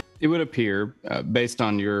It would appear, based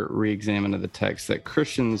on your re-examine of the text, that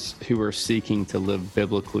Christians who are seeking to live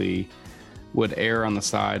biblically would err on the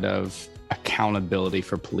side of accountability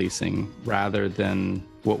for policing rather than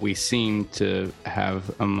what we seem to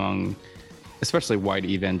have among, especially white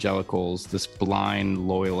evangelicals, this blind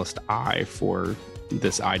loyalist eye for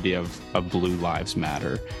this idea of blue lives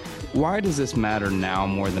matter. Why does this matter now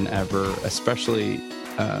more than ever, especially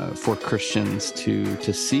for Christians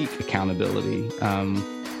to seek accountability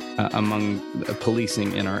among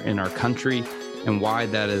policing in our country, and why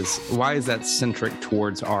is that centric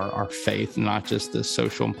towards our faith, not just the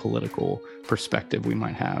social and political perspective we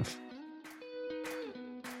might have?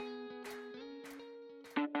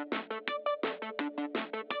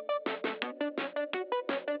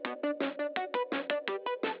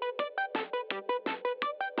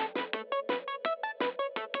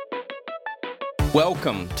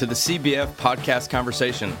 Welcome to the CBF Podcast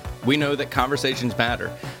Conversation. We know that conversations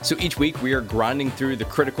matter, so each week we are grinding through the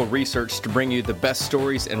critical research to bring you the best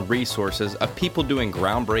stories and resources of people doing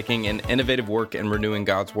groundbreaking and innovative work in renewing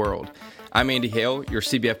God's world. I'm Andy Hale, your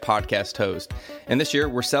CBF Podcast host, and this year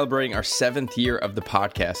we're celebrating our 7th year of the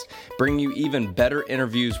podcast, bringing you even better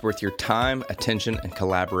interviews worth your time, attention, and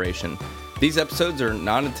collaboration. These episodes are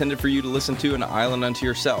not intended for you to listen to in an island unto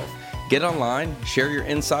yourself. Get online, share your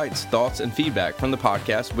insights, thoughts, and feedback from the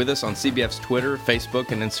podcast with us on CBF's Twitter,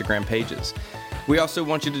 Facebook, and Instagram pages. We also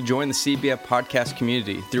want you to join the CBF podcast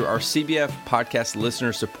community through our CBF podcast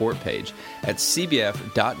listener support page at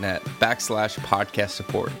cbf.net/podcast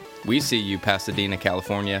support. We see you, Pasadena,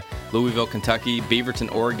 California, Louisville, Kentucky,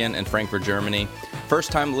 Beaverton, Oregon, and Frankfurt, Germany.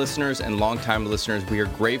 First-time listeners and long-time listeners, we are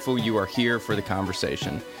grateful you are here for the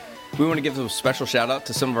conversation. We want to give a special shout out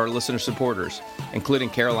to some of our listener supporters, including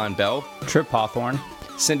Caroline Bell, Trip Hawthorne,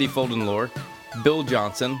 Cindy Folden-Lore, Bill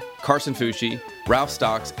Johnson, Carson Fucci, Ralph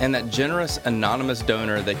Stocks, and that generous anonymous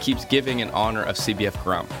donor that keeps giving in honor of CBF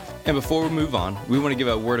Grump. And before we move on, we want to give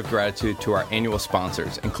a word of gratitude to our annual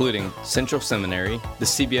sponsors, including Central Seminary, the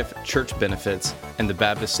CBF Church Benefits, and the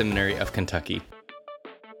Baptist Seminary of Kentucky.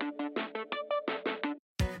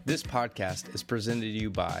 This podcast is presented to you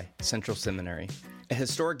by Central Seminary, a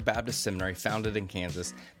historic Baptist seminary founded in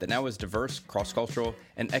Kansas that now is diverse, cross-cultural,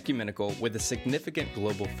 and ecumenical with a significant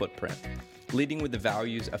global footprint. Leading with the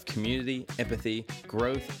values of community, empathy,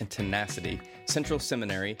 growth, and tenacity, Central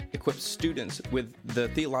Seminary equips students with the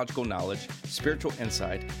theological knowledge, spiritual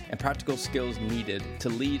insight, and practical skills needed to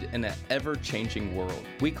lead in an ever-changing world.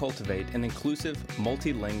 We cultivate an inclusive,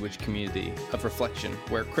 multi-language community of reflection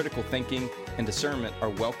where critical thinking and discernment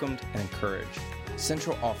are welcomed and encouraged.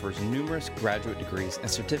 Central offers numerous graduate degrees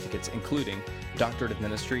and certificates, including Doctorate of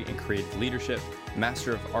Ministry in Creative Leadership,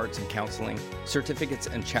 Master of Arts in Counseling, certificates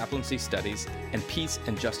in Chaplaincy Studies, and Peace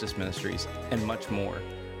and Justice Ministries, and much more.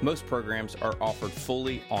 Most programs are offered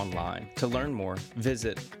fully online. To learn more,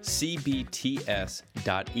 visit cbts.edu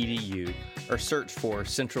or search for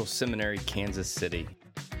Central Seminary, Kansas City.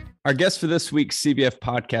 Our guest for this week's CBF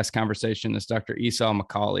podcast conversation is Dr. Esau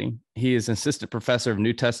McCaulley. He is assistant professor of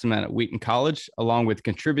New Testament at Wheaton College, along with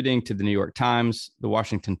contributing to the New York Times, the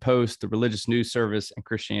Washington Post, the Religious News Service, and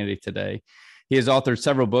Christianity Today. He has authored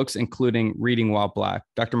several books, including Reading While Black.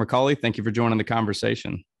 Dr. McCaulley, thank you for joining the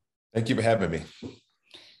conversation. Thank you for having me.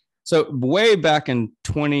 So way back in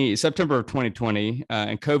September of 2020,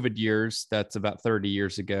 in COVID years, that's about 30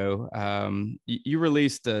 years ago, you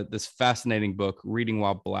released this fascinating book, Reading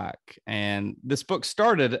While Black. And this book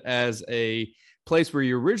started as a place where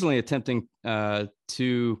you're originally attempting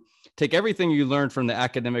to take everything you learned from the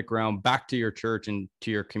academic realm back to your church and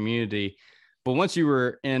to your community. But once you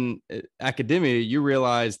were in academia, you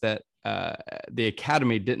realized that the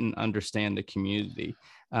academy didn't understand the community.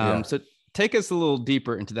 So take us a little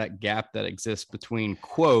deeper into that gap that exists between,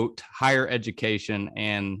 quote, higher education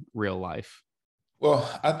and real life. Well,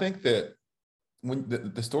 I think that when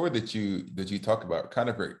the story that you talk about kind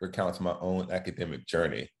of recounts my own academic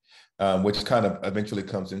journey, which kind of eventually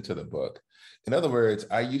comes into the book. In other words,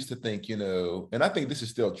 I used to think, and I think this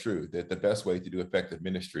is still true, that the best way to do effective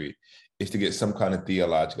ministry is to get some kind of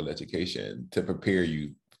theological education to prepare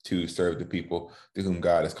you to serve the people to whom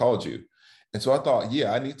God has called you. And so I thought,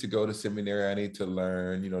 I need to go to seminary. I need to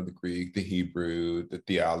learn, the Greek, the Hebrew, the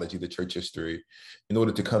theology, the church history, in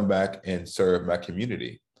order to come back and serve my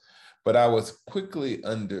community. But I quickly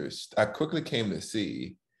came to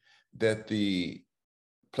see that the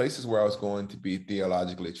places where I was going to be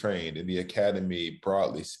theologically trained in the academy,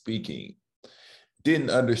 broadly speaking, didn't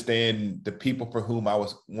understand the people for whom I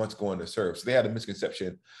was once going to serve. So they had a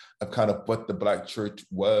misconception of kind of what the Black church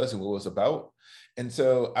was and what it was about. And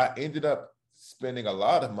so I ended up spending a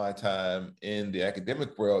lot of my time in the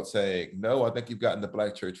academic world saying, no, I think you've gotten the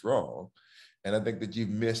Black church wrong. And I think that you've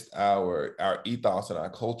missed our ethos and our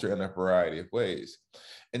culture in a variety of ways.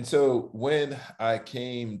 And so when I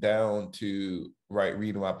came down to write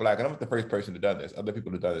Reading While Black, and I'm not the first person to do this, other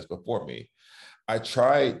people have done this before me, I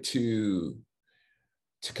tried to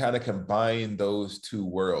kind of combine those two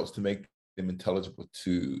worlds to make them intelligible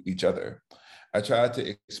to each other. I tried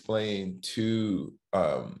to explain to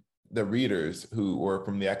the readers who were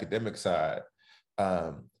from the academic side,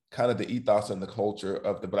 kind of the ethos and the culture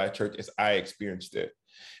of the Black church as I experienced it.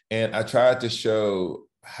 And I tried to show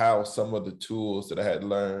how some of the tools that I had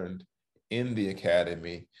learned in the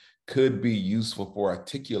academy could be useful for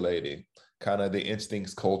articulating kind of the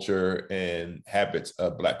instincts, culture, and habits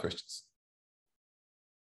of Black Christians.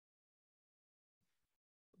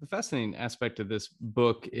 The fascinating aspect of this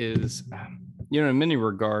book is, in many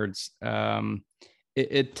regards,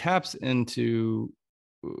 it taps into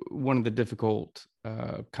one of the difficult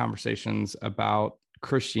conversations about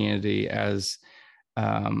Christianity as,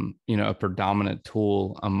 a predominant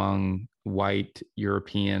tool among white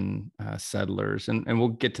European settlers. And we'll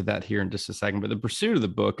get to that here in just a second. But the pursuit of the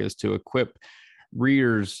book is to equip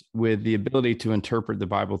readers with the ability to interpret the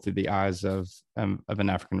Bible through the eyes of an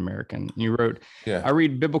African American. You wrote, I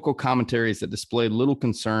read biblical commentaries that display little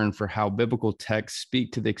concern for how biblical texts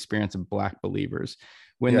speak to the experience of Black believers.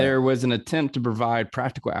 When there was an attempt to provide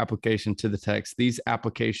practical application to the text, these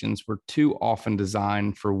applications were too often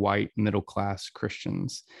designed for white middle-class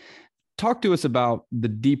Christians. Talk to us about the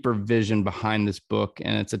deeper vision behind this book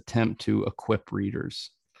and its attempt to equip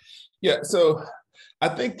readers. Yeah, so I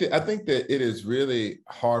think that it is really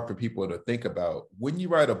hard for people to think about when you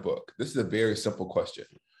write a book. This is a very simple question.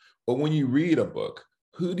 But when you read a book,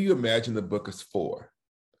 who do you imagine the book is for?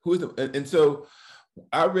 And so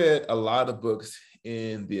I read a lot of books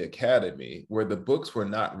in the academy where the books were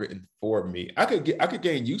not written for me. I could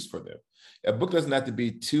gain use for them. A book doesn't have to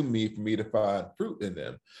be to me for me to find fruit in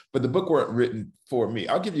them, but the book weren't written for me.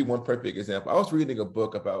 I'll give you one perfect example. I was reading a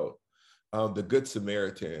book about the Good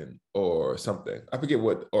Samaritan or something. I forget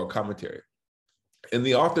what, or commentary. And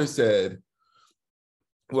the author said,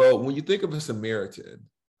 well, when you think of a Samaritan,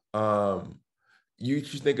 you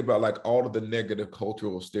should think about like all of the negative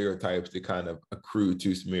cultural stereotypes that kind of accrue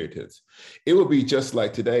to Samaritans. It would be just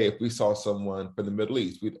like today, if we saw someone from the Middle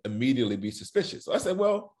East, we'd immediately be suspicious. So I said,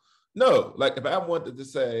 well, no, like if I wanted to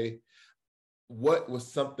say, what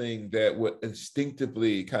was something that would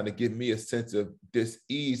instinctively kind of give me a sense of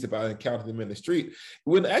dis-ease if I encountered them in the street, it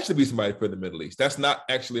wouldn't actually be somebody from the Middle East. That's not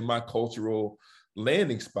actually my cultural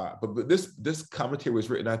landing spot. But this commentary was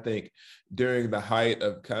written, I think, during the height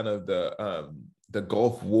of kind of the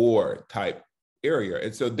Gulf War type area.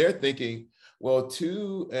 And so they're thinking, well,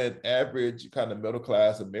 to an average kind of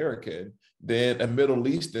middle-class American, then a Middle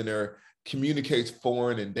Easterner communicates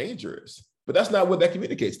foreign and dangerous. But that's not what that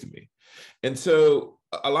communicates to me. And so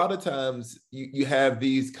a lot of times you have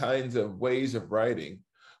these kinds of ways of writing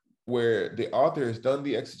where the author has done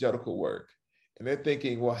the exegetical work and they're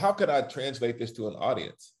thinking, well, how could I translate this to an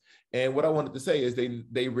audience? And what I wanted to say is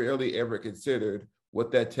they rarely ever considered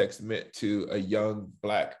what that text meant to a young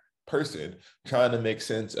Black person trying to make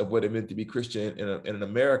sense of what it meant to be Christian in an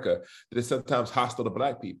America that is sometimes hostile to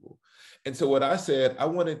Black people. And so what I said, I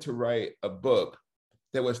wanted to write a book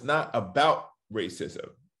that was not about racism,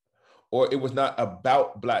 or it was not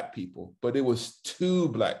about Black people, but it was to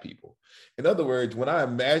Black people. In other words, when I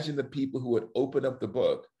imagined the people who would open up the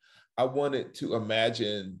book, I wanted to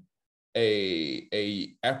imagine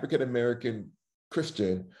a African-American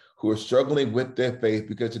Christian who are struggling with their faith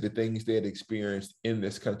because of the things they had experienced in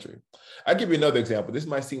this country. I'll give you another example. This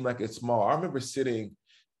might seem like it's small. I remember sitting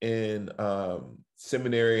in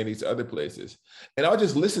seminary and these other places, and I'll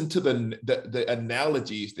just listen to the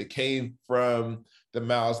analogies that came from the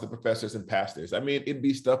mouths of the professors and pastors. I mean, it'd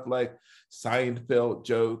be stuff like Seinfeld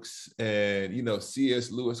jokes and,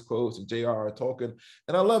 C.S. Lewis quotes and J.R.R. Tolkien.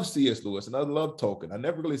 And I love C.S. Lewis and I love Tolkien. I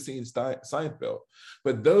never really seen Seinfeld,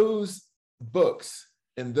 but those books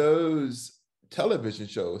and those television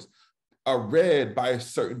shows are read by a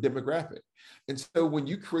certain demographic. And so when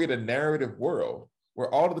you create a narrative world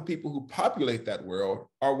where all of the people who populate that world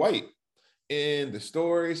are white, in the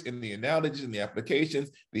stories, in the analogies, in the applications,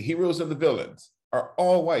 the heroes and the villains are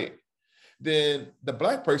all white, then the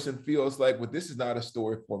Black person feels like, well, this is not a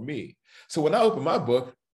story for me. So when I opened my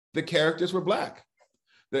book, the characters were Black.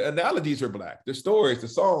 The analogies were Black. The stories, the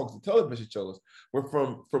songs, the television shows were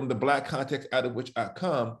from the Black context out of which I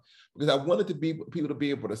come, because I wanted people to be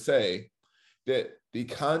able to say that the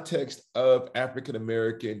context of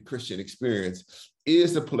African-American Christian experience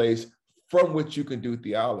is the place from which you can do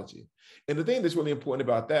theology. And the thing that's really important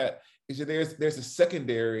about that is that there's a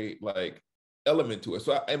secondary like element to it.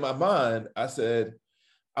 So in my mind, I said,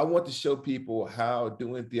 I want to show people how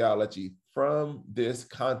doing theology from this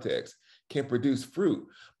context can produce fruit.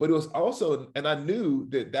 But it was also, and I knew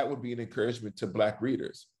that that would be an encouragement to Black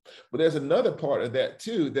readers. But there's another part of that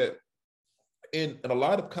too, that in a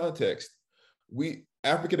lot of contexts, we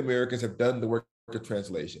African Americans have done the work of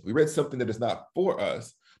translation. We read something that is not for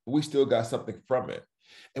us, but we still got something from it.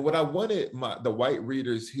 And what I wanted the white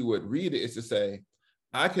readers who would read it is to say,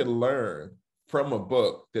 I can learn from a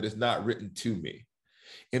book that is not written to me.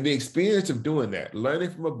 And the experience of doing that,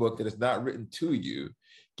 learning from a book that is not written to you,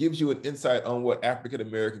 gives you an insight on what African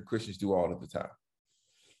American Christians do all of the time.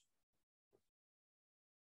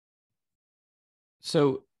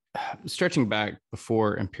 So, stretching back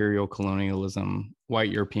before imperial colonialism,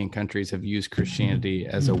 white European countries have used Christianity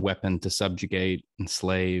as a weapon to subjugate,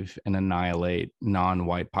 enslave, and annihilate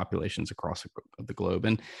non-white populations across the globe.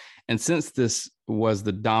 And since this was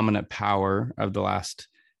the dominant power of the last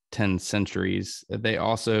 10 centuries, they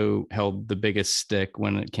also held the biggest stick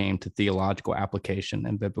when it came to theological application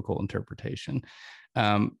and biblical interpretation.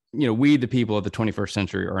 We, the people of the 21st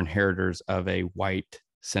century, are inheritors of a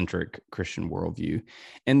white-centric Christian worldview.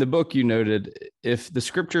 In the book, you noted, if the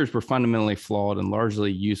scriptures were fundamentally flawed and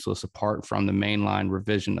largely useless apart from the mainline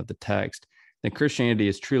revision of the text, then Christianity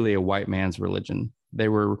is truly a white man's religion. They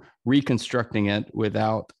were reconstructing it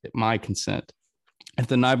without my consent. If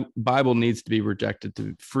the Bible needs to be rejected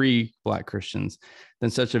to free Black Christians, then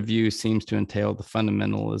such a view seems to entail the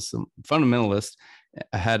fundamentalists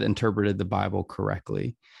had interpreted the Bible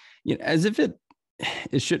correctly. As if it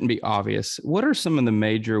shouldn't be obvious, what are some of the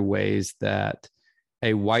major ways that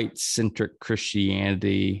a white-centric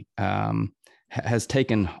Christianity has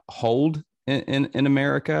taken hold in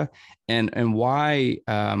America, and why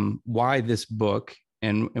this book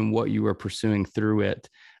and what you are pursuing through it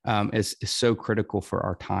is so critical for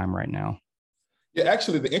our time right now? Yeah,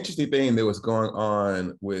 actually, the interesting thing that was going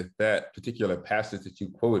on with that particular passage that you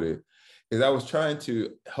quoted is I was trying to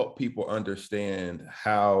help people understand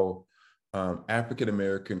how African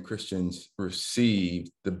American Christians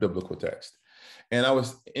received the biblical text. And I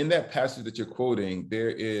was in that passage that you're quoting, there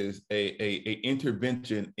is a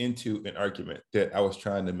intervention into an argument that I was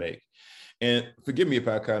trying to make. And forgive me if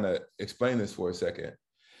I kind of explain this for a second.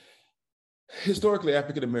 Historically,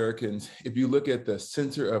 African Americans, if you look at the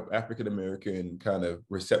center of African American kind of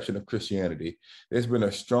reception of Christianity, there's been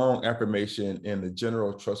a strong affirmation in the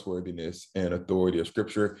general trustworthiness and authority of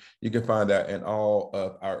Scripture. You can find that in all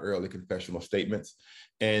of our early confessional statements.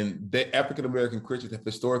 And the African American Christians have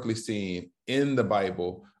historically seen in the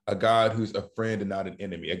Bible a God who's a friend and not an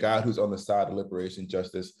enemy, a God who's on the side of liberation,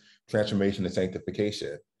 justice, transformation, and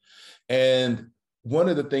sanctification. And one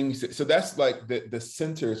of the things, so that's like the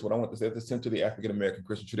center is what I want to say, the center of the African American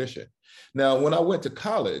Christian tradition. Now, when I went to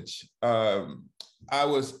college, I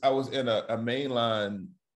was in a mainline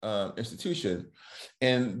institution,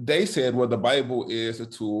 and they said, well, the Bible is a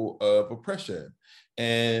tool of oppression,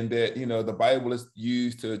 and that the Bible is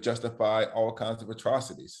used to justify all kinds of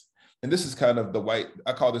atrocities. And this is kind of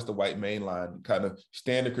I call this the white mainline kind of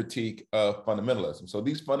standard critique of fundamentalism. So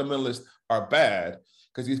these fundamentalists are bad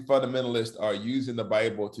because these fundamentalists are using the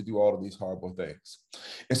Bible to do all of these horrible things.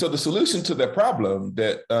 And so the solution to that problem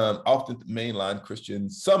that often mainline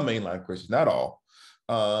Christians, some mainline Christians, not all,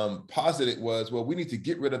 posited was, well, we need to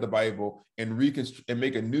get rid of the Bible and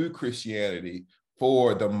make a new Christianity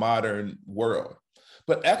for the modern world.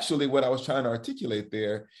 But actually what I was trying to articulate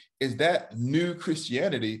there is that new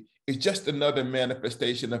Christianity is just another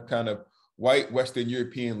manifestation of kind of white Western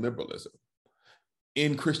European liberalism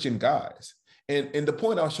in Christian guise. And the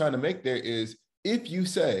point I was trying to make there is, if you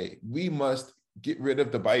say we must get rid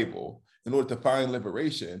of the Bible in order to find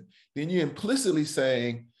liberation, then you're implicitly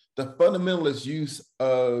saying the fundamentalist use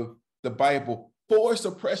of the Bible for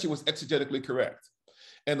suppression was exegetically correct.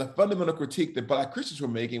 And the fundamental critique that Black Christians were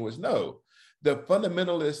making was, no, the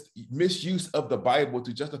fundamentalist misuse of the Bible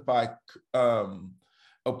to justify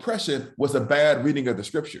oppression was a bad reading of the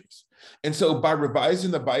scriptures. And so by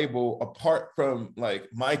revising the Bible apart from like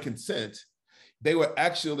my consent, they were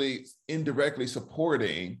actually indirectly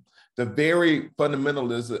supporting the very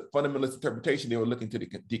fundamentalist interpretation they were looking to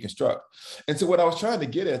deconstruct. And so what I was trying to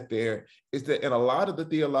get at there is that in a lot of the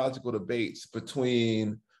theological debates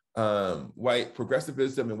between white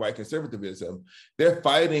progressivism and white conservatism, they're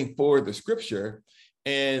fighting for the scripture,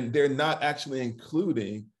 and they're not actually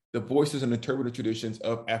including the voices and interpretive traditions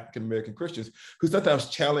of African-American Christians who sometimes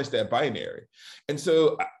challenge that binary. And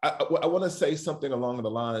so I want to say something along the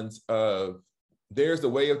lines of there's a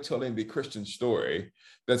way of telling the Christian story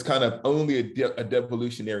that's kind of only a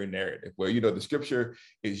devolutionary narrative, where, you know, the scripture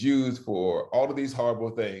is used for all of these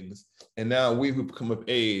horrible things, and now we who come of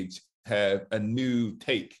age have a new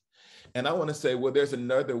take. And I want to say, well, there's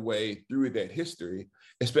another way through that history,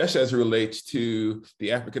 especially as it relates to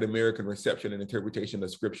the African-American reception and interpretation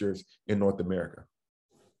of scriptures in North America.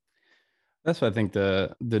 That's why I think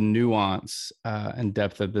the nuance and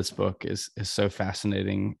depth of this book is so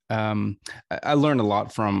fascinating. I learned a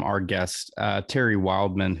lot from our guest, Terry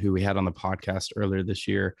Wildman, who we had on the podcast earlier this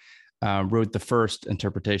year, wrote the first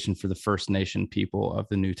interpretation for the First Nation people of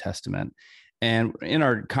the New Testament. And in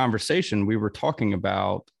our conversation, we were talking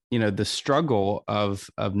about, you know, the struggle of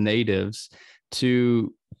natives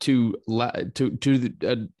to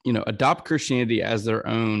adopt Christianity as their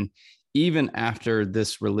own, even after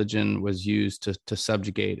this religion was used to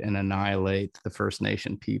subjugate and annihilate the First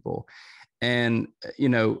Nation people. And, you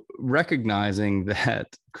know, recognizing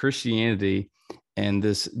that Christianity and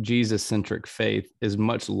this Jesus-centric faith is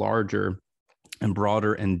much larger and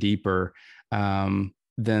broader and deeper than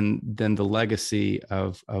the legacy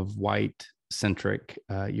of white-centric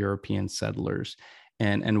European settlers,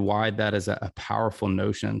 and why that is a powerful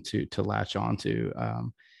notion to latch onto.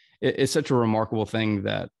 It's such a remarkable thing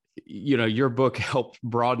that, you know, your book helped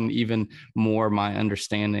broaden even more my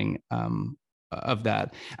understanding of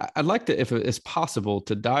that. I'd like to, if it's possible,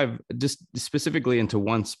 to dive just specifically into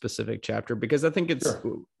one specific chapter, because I think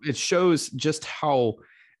it shows just how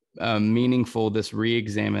meaningful this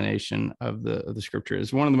re-examination of the scripture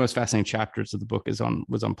is. One of the most fascinating chapters of the book was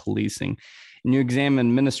on policing, and you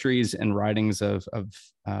examine ministries and writings of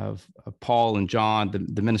Paul and John,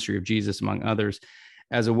 the ministry of Jesus, among others,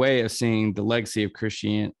 as a way of seeing the legacy of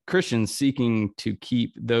Christians seeking to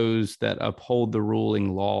keep those that uphold the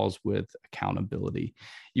ruling laws with accountability.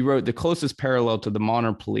 You wrote, the closest parallel to the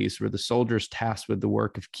modern police were the soldiers tasked with the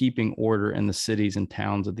work of keeping order in the cities and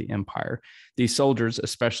towns of the empire. These soldiers,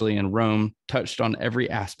 especially in Rome, touched on every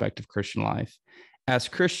aspect of Christian life. As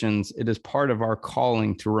Christians, it is part of our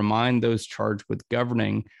calling to remind those charged with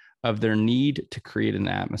governing of their need to create an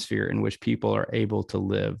atmosphere in which people are able to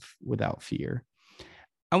live without fear.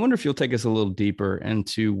 I wonder if you'll take us a little deeper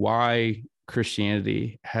into why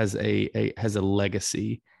Christianity has a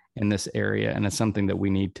legacy in this area, and it's something that we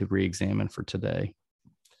need to re-examine for today.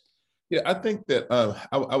 Yeah, I think that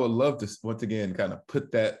I would love to once again kind of put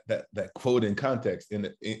that quote in context and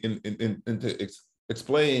to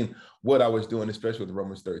explain what I was doing, especially with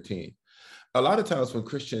Romans 13. A lot of times when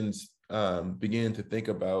Christians begin to think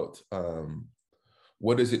about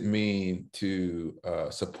what does it mean to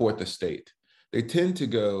support the state, they tend to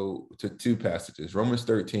go to two passages, Romans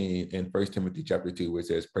 13 and 1 Timothy chapter 2, where it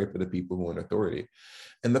says, pray for the people who are in authority.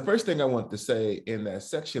 And the first thing I want to say in that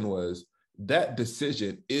section was that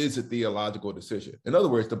decision is a theological decision. In other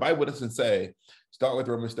words, the Bible doesn't say, start with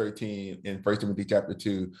Romans 13 and 1 Timothy chapter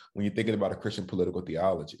 2 when you're thinking about a Christian political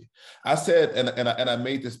theology. I said, and I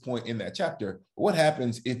made this point in that chapter, what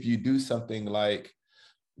happens if you do something like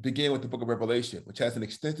begin with the book of Revelation, which has an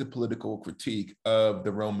extensive political critique of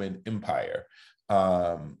the Roman Empire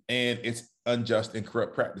and its unjust and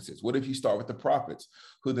corrupt practices? What if you start with the prophets,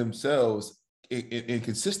 who themselves in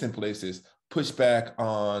consistent places push back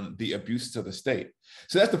on the abuses of the state?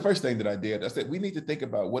 So that's the first thing that I did. I said, we need to think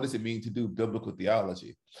about what does it mean to do biblical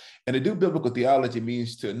theology? And to do biblical theology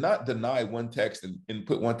means to not deny one text and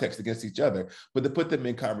put one text against each other, but to put them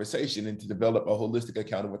in conversation and to develop a holistic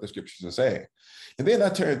account of what the scriptures are saying. And then I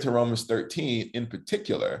turned to Romans 13 in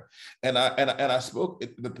particular, and I spoke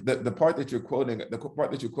the part that you're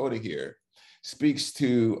quoting here speaks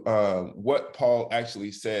to what Paul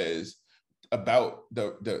actually says about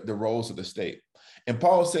the roles of the state. And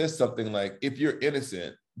Paul says something like, if you're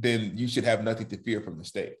innocent, then you should have nothing to fear from the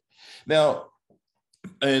state. Now,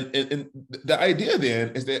 and the idea then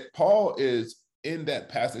is that Paul is in that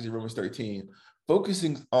passage in Romans 13,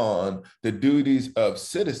 focusing on the duties of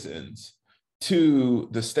citizens to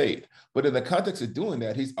the state. But in the context of doing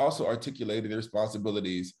that, he's also articulated the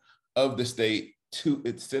responsibilities of the state to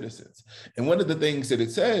its citizens. And one of the things that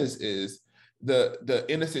it says is, the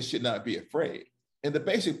innocent should not be afraid. And the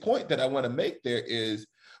basic point that I want to make there is,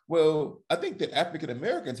 well, I think that African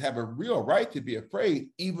Americans have a real right to be afraid,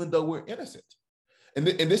 even though we're innocent. And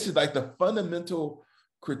this is like the fundamental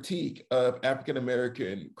critique of African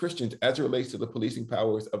American Christians as it relates to the policing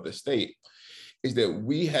powers of the state, is that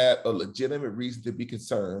we have a legitimate reason to be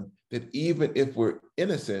concerned that even if we're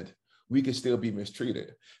innocent, we can still be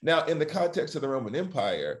mistreated. Now, in the context of the Roman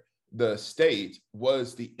Empire, the state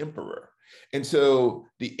was the emperor. And so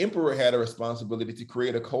the emperor had a responsibility to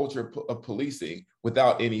create a culture of policing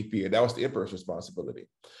without any fear. That was the emperor's responsibility.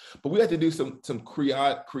 But we had to do some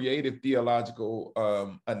creative theological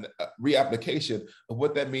reapplication of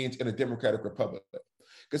what that means in a democratic republic.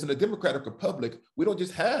 Because in a democratic republic, we don't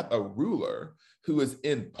just have a ruler who is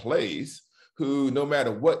in place, who no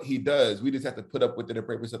matter what he does, we just have to put up with it and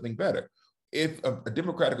pray for something better. If a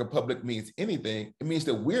democratic republic means anything, it means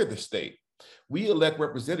that we're the state. We elect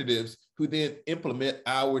representatives who then implement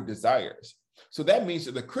our desires. So that means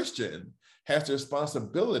that the Christian has the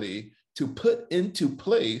responsibility to put into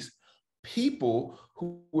place people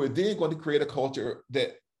who are then going to create a culture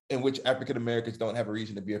in which African Americans don't have a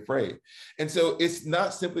reason to be afraid. And so it's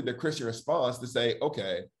not simply the Christian response to say,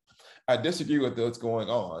 okay, I disagree with what's going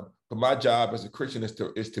on, but my job as a Christian is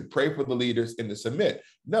to pray for the leaders and to submit.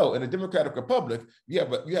 No, in a democratic republic, you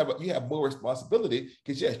have more responsibility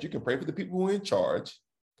because yes, you can pray for the people who are in charge,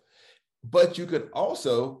 but you could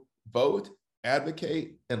also vote,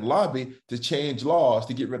 advocate, and lobby to change laws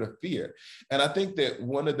to get rid of fear. And I think that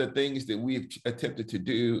one of the things that we've attempted to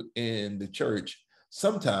do in the church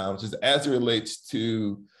sometimes is, as it relates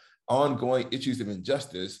to ongoing issues of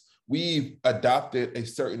injustice, we've adopted a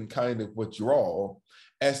certain kind of withdrawal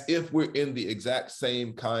as if we're in the exact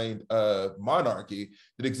same kind of monarchy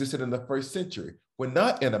that existed in the first century. We're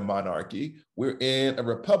not in a monarchy, we're in a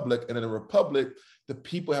republic, and in a republic, the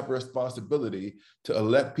people have a responsibility to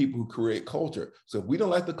elect people who create culture. So if we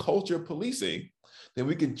don't like the culture of policing, then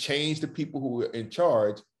we can change the people who are in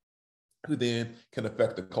charge, who then can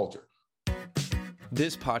affect the culture.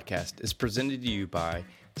 This podcast is presented to you by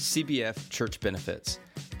CBF Church Benefits.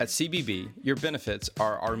 At CBB, your benefits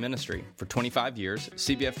are our ministry. For 25 years,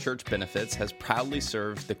 CBF Church Benefits has proudly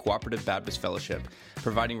served the Cooperative Baptist Fellowship,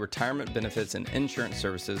 providing retirement benefits and insurance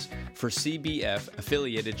services for CBF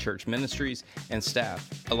affiliated church ministries and staff,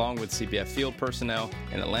 along with CBF field personnel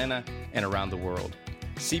in Atlanta and around the world.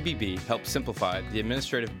 CBB helps simplify the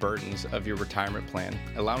administrative burdens of your retirement plan,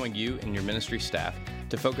 allowing you and your ministry staff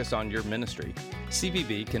to focus on your ministry.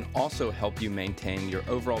 CBB can also help you maintain your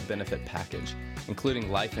overall benefit package,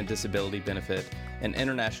 including life and disability benefit and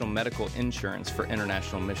international medical insurance for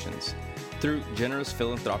international missions. Through generous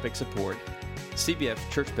philanthropic support, CBF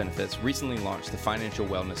Church Benefits recently launched the Financial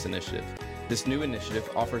Wellness Initiative. This new initiative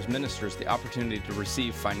offers ministers the opportunity to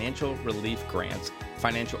receive financial relief grants,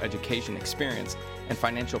 financial education experience, and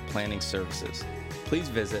financial planning services. Please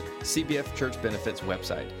visit CBF Church Benefits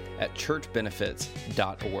website at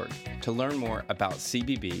churchbenefits.org to learn more about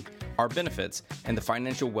CBB, our benefits, and the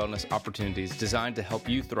financial wellness opportunities designed to help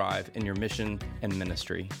you thrive in your mission and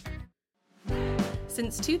ministry.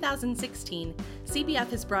 Since 2016,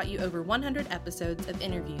 CBF has brought you over 100 episodes of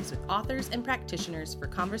interviews with authors and practitioners for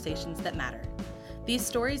conversations that matter. These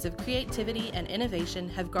stories of creativity and innovation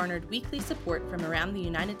have garnered weekly support from around the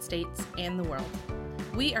United States and the world.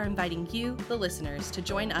 We are inviting you, the listeners, to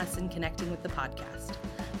join us in connecting with the podcast.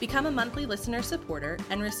 Become a monthly listener supporter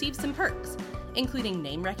and receive some perks, including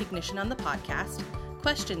name recognition on the podcast,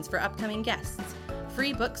 questions for upcoming guests,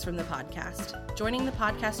 free books from the podcast, joining the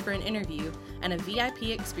podcast for an interview, and a VIP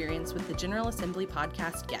experience with the General Assembly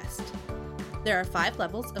podcast guest. There are 5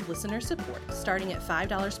 levels of listener support, starting at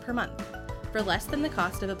 $5 per month. For less than the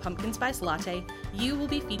cost of a pumpkin spice latte, you will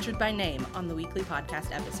be featured by name on the weekly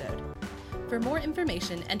podcast episode. For more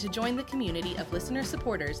information and to join the community of listener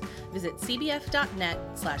supporters, visit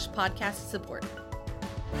cbf.net/podcast support.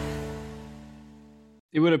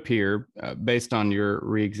 It would appear, based on your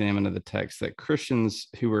re-examine of the text, that Christians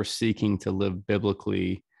who are seeking to live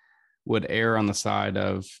biblically would err on the side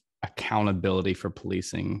of accountability for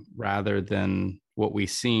policing rather than what we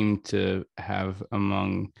seem to have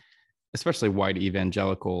among, especially white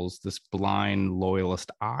evangelicals, this blind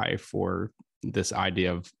loyalist eye for this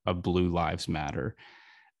idea of blue lives matter.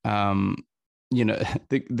 The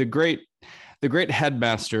great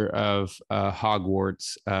headmaster of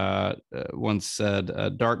Hogwarts once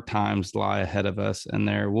said, dark times lie ahead of us, and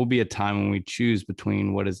there will be a time when we choose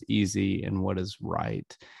between what is easy and what is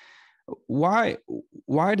right. Why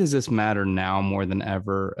does this matter now more than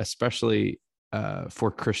ever, especially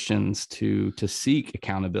for Christians to seek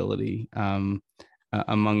accountability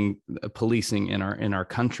among policing in our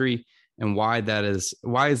country? And why is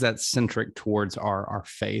that centric towards our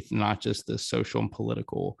faith, not just the social and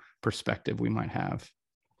political perspective we might have?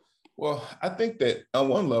 Well, I think that on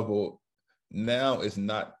one level, now is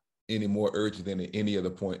not any more urgent than at any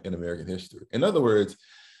other point in American history. In other words,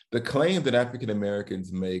 the claim that African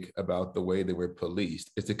Americans make about the way they were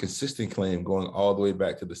policed is a consistent claim going all the way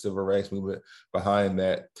back to the Civil Rights Movement, behind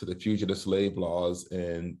that to the fugitive slave laws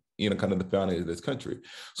and kind of the founding of this country.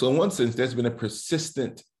 So in one sense, there's been a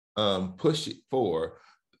persistent push for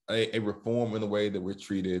a reform in the way that we're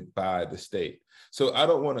treated by the state. So I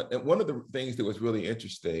don't want to, and one of the things that was really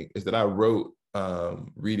interesting is that I wrote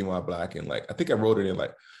Reading While Black, and like, I think I wrote it in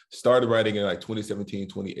like, started writing in like 2017,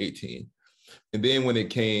 2018. And then when it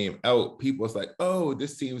came out, people was like, oh,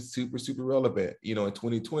 this seems super, super relevant. In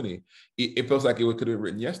 2020, it feels like it could have been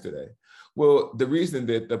written yesterday. Well, the reason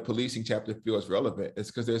that the policing chapter feels relevant is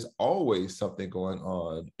because there's always something going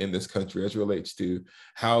on in this country as relates to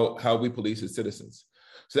how we police as citizens.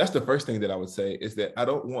 So that's the first thing that I would say, is that I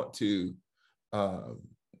don't want to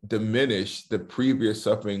diminish the previous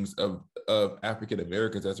sufferings of African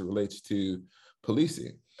Americans as it relates to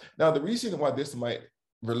policing. Now, the reason why this might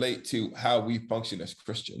relate to how we function as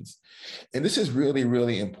Christians, and this is really,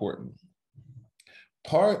 really important.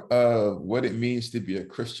 Part of what it means to be a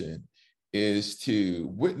Christian is to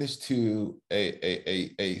witness to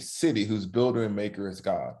a city whose builder and maker is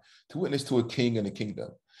God, to witness to a king and a kingdom.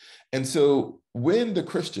 And so when the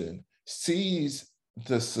Christian sees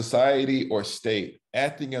the society or state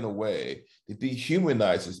acting in a way that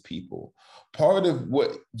dehumanizes people, part of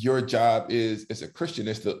what your job is as a Christian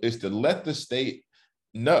is to let the state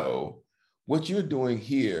know what you're doing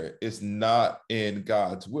here is not in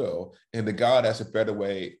God's will, and that God has a better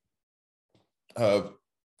way of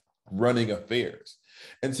running affairs.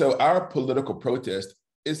 And so our political protest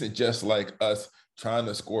isn't just like us trying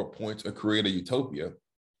to score points or create a utopia.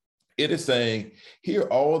 It is saying, here are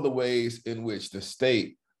all the ways in which the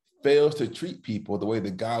state fails to treat people the way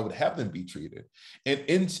that God would have them be treated. And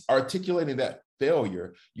in articulating that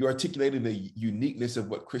failure, you're articulating the uniqueness of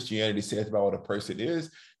what Christianity says about what a person is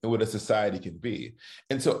and what a society can be.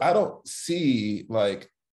 And so I don't see like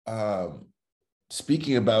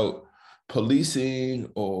speaking about policing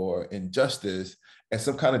or injustice as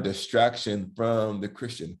some kind of distraction from the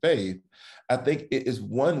Christian faith. I think it is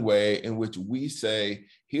one way in which we say,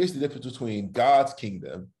 here's the difference between God's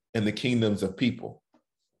kingdom and the kingdoms of people.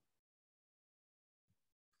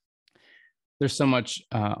 There's so much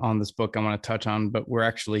on this book I want to touch on, but we're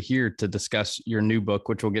actually here to discuss your new book,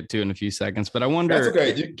 which we'll get to in a few seconds. But I wonder— That's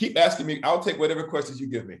okay. You keep asking me. I'll take whatever questions you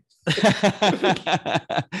give me.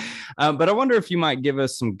 But I wonder if you might give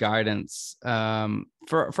us some guidance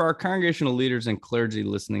for our congregational leaders and clergy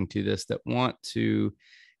listening to this that want to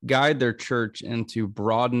guide their church into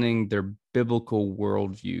broadening their biblical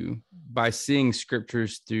worldview by seeing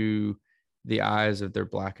scriptures through the eyes of their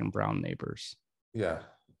Black and brown neighbors. Yeah,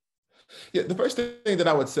 the first thing that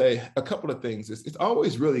I would say, a couple of things, is it's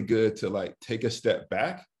always really good to like take a step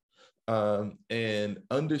back and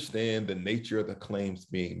understand the nature of the claims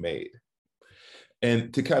being made.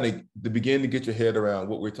 And to kind of begin to get your head around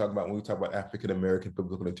what we're talking about when we talk about African-American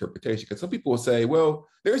biblical interpretation. Because some people will say, well,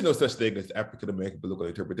 there's no such thing as African-American biblical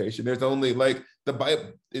interpretation. There's only like the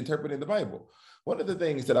Bible, interpreting the Bible. One of the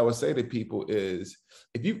things that I would say to people is,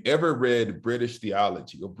 if you've ever read British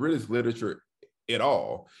theology or British literature at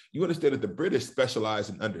all, you understand that the British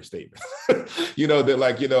specialize in understatement.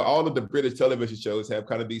 All of the British television shows have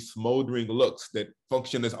kind of these smoldering looks that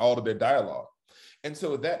function as all of their dialogue. And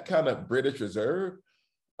so that kind of British reserve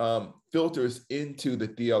filters into the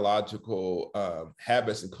theological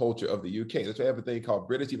habits and culture of the UK. That's why I have a thing called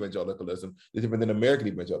British evangelicalism. It's different than American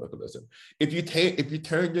evangelicalism. If you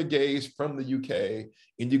turn your gaze from the UK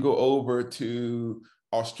and you go over to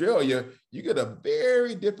Australia, you get a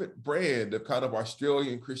very different brand of kind of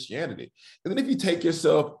Australian Christianity. And then if you take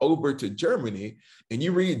yourself over to Germany and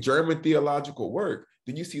you read German theological work,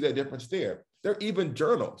 then you see that difference there. There are even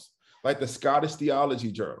journals like the Scottish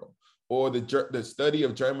Theology Journal or the study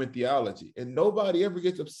of German theology. And nobody ever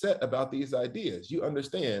gets upset about these ideas. You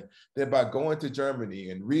understand that by going to Germany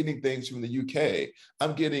and reading things from the UK,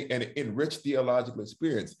 I'm getting an enriched theological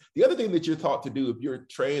experience. The other thing that you're taught to do, if you're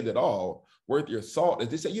trained at all, worth your salt, is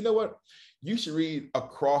they say, you know what? You should read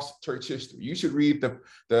across church history. You should read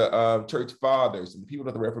the church fathers and the people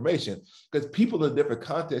of the Reformation, because people in different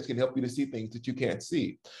contexts can help you to see things that you can't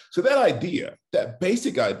see. So that idea, that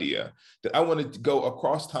basic idea that I wanted to go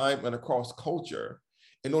across time and across culture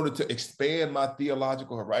in order to expand my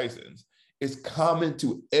theological horizons is common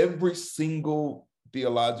to every single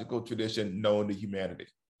theological tradition known to humanity.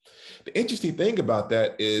 The interesting thing about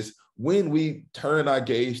that is when we turn our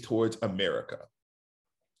gaze towards America,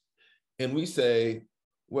 and we say,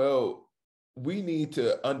 well, we need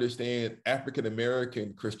to understand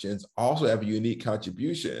African-American Christians also have a unique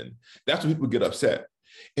contribution. That's when people get upset.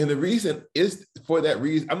 And the reason is for that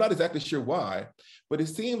reason. I'm not exactly sure why, but it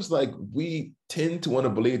seems like we tend to want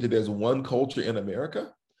to believe that there's one culture in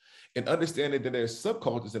America. and understanding that there's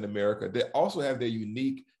subcultures in America that also have their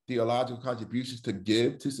unique theological contributions to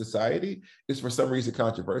give to society is for some reason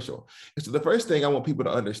controversial. And so the first thing I want people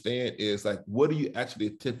to understand is like, what are you actually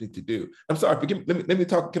attempting to do? I'm sorry, forgive me, let me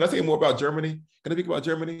talk. Can I say more about Germany? Can I speak about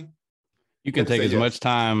Germany? You can take as much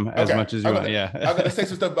time as much as you want. Yeah. I'm going to say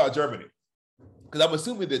some stuff about Germany, because I'm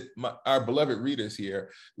assuming that our beloved readers here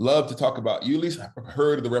love to talk about, you at least have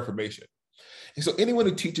heard of the Reformation. And so anyone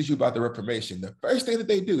who teaches you about the Reformation, the first thing that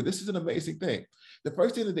they do, this is an amazing thing. The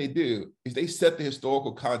first thing that they do is they set the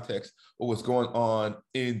historical context of what's going on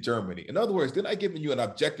in Germany. In other words, they're not giving you an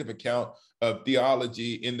objective account of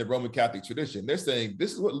theology in the Roman Catholic tradition. They're saying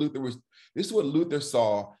this is what Luther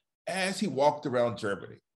saw as he walked around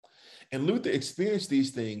Germany. And Luther experienced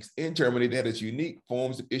these things in Germany that had its unique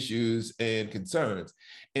forms of issues and concerns.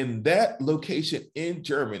 And that location in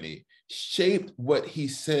Germany shaped what he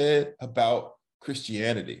said about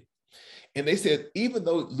Christianity. And they said, even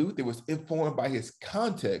though Luther was informed by his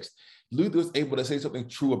context, Luther was able to say something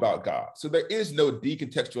true about God. So there is no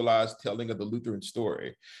decontextualized telling of the Lutheran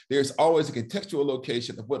story. There's always a contextual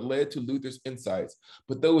location of what led to Luther's insights,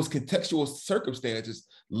 but those contextual circumstances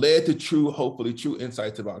led to hopefully true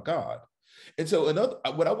insights about God. And so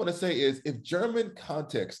what I want to say is, if German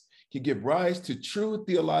context can give rise to true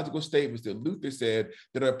theological statements that Luther said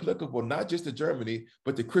that are applicable not just to Germany,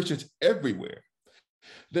 but to Christians everywhere,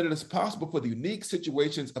 that it is possible for the unique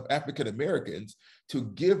situations of African Americans to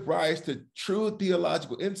give rise to true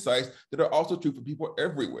theological insights that are also true for people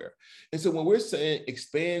everywhere. And so when we're saying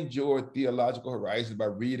expand your theological horizon by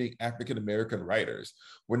reading African American writers,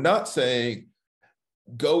 we're not saying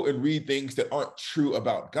go and read things that aren't true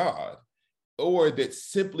about God, or that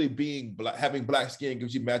simply having Black skin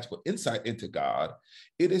gives you magical insight into God.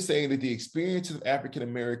 It is saying that the experiences of African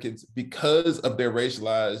Americans, because of their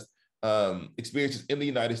racialized experiences in the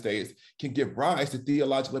United States, can give rise to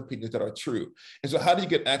theological opinions that are true. And so how do you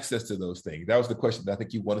get access to those things? That was the question that I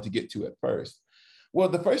think you wanted to get to at first. Well,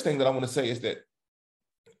 the first thing that I want to say is that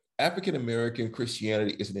African American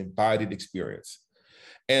Christianity is an embodied experience.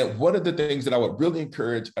 And one of the things that I would really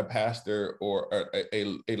encourage a pastor or a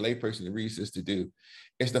layperson to read this to do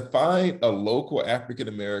is to find a local African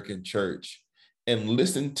American church and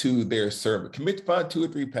listen to their sermon. Commit to find 2 or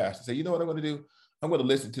 3 pastors. Say, you know what I'm going to do? I'm going to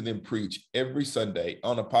listen to them preach every Sunday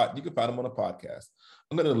on a pod. You can find them on a podcast.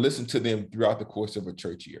 I'm going to listen to them throughout the course of a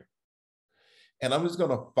church year. And I'm just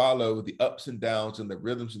going to follow the ups and downs and the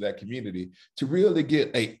rhythms of that community to really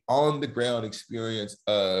get a on the ground experience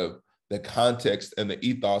of the context and the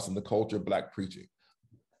ethos and the culture of Black preaching.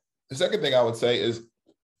 The second thing I would say is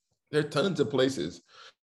there are tons of places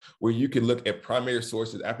where you can look at primary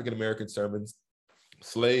sources, African American sermons,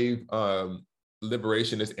 slave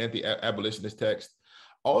liberationist, anti-abolitionist text,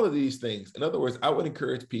 all of these things. In other words, I would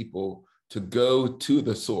encourage people to go to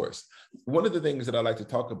the source. One of the things that I like to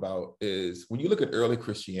talk about is when you look at early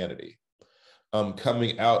Christianity,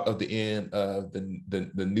 coming out of the end of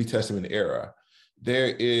the New Testament era,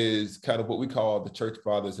 there is kind of what we call the church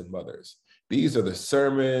fathers and mothers. These are the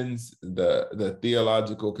sermons, the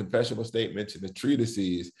theological confessional statements, and the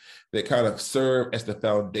treatises that kind of serve as the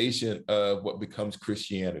foundation of what becomes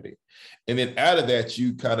Christianity. And then out of that,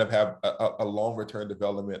 you kind of have a longer term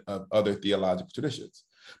development of other theological traditions.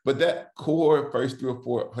 But that core first 300 or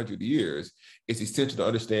 400 years is essential to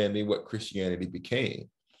understanding what Christianity became.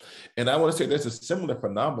 And I want to say there's a similar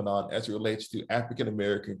phenomenon as it relates to African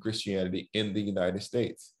American Christianity in the United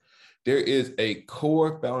States. There is a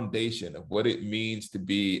core foundation of what it means to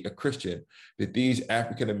be a Christian that these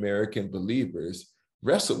African American believers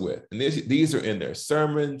wrestle with. And these are in their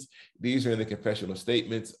sermons. These are in the confessional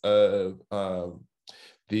statements of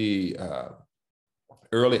the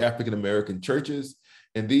early African American churches.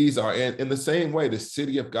 And these are in the same way, the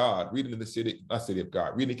city of God, reading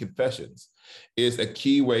confessions is a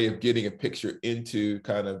key way of getting a picture into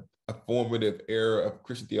kind of a formative era of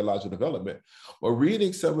Christian theological development. Or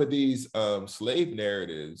reading some of these slave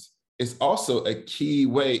narratives is also a key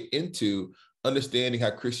way into understanding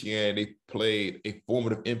how Christianity played a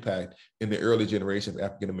formative impact in the early generation of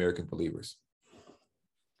African American believers.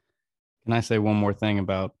 Can I say one more thing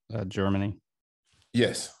about Germany?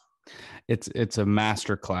 Yes. It's a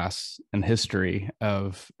masterclass in history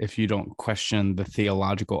of, if you don't question the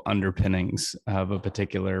theological underpinnings of a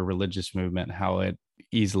particular religious movement, how it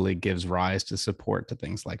easily gives rise to support to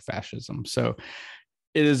things like fascism. So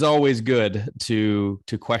it is always good to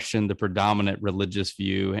question the predominant religious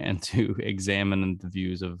view and to examine the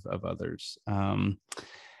views of others.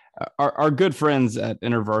 Our good friends at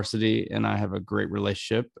InterVarsity and I have a great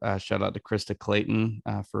relationship. Shout out to Krista Clayton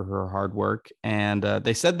for her hard work. And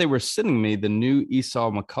they said they were sending me the new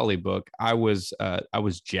Esau McCaulley book. I was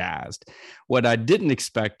jazzed. What I didn't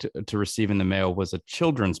expect to receive in the mail was a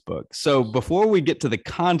children's book. So before we get to the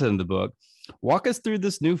content of the book, walk us through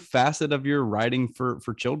this new facet of your writing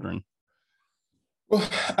for children. Well,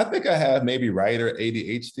 I think I have maybe writer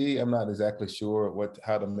ADHD. I'm not exactly sure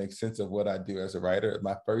how to make sense of what I do as a writer.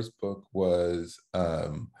 My first book was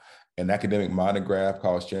an academic monograph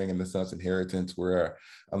called Sharing in the Son's Inheritance, where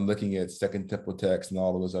I'm looking at Second Temple texts and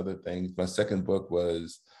all of those other things. My second book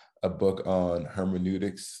was a book on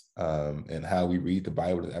hermeneutics and how we read the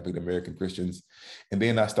Bible as African American Christians. And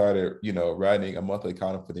then I started, writing a monthly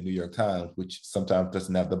column for the New York Times, which sometimes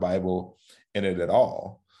doesn't have the Bible in it at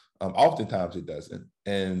all. Oftentimes it doesn't.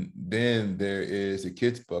 And then there is a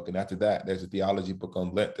kids book. And after that, there's a theology book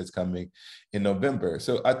on Lent that's coming in November.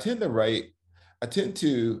 So I tend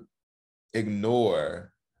to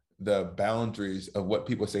ignore the boundaries of what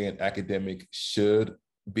people say an academic should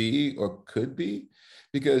be or could be,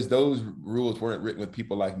 because those rules weren't written with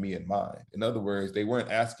people like me in mind. In other words, they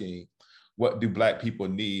weren't asking, what do Black people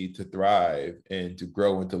need to thrive and to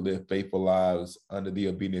grow and to live faithful lives under the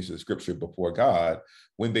obedience of Scripture before God,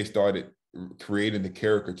 when they started creating the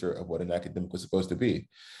caricature of what an academic was supposed to be.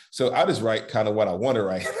 So I just write kind of what I want to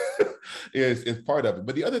write is part of it.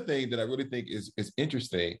 But the other thing that I really think is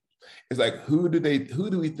interesting is like, who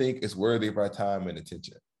do we think is worthy of our time and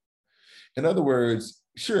attention? In other words,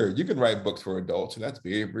 sure, you can write books for adults, and that's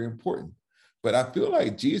very, very important. But I feel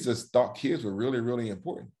like Jesus thought kids were really, really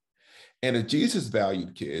important. And if Jesus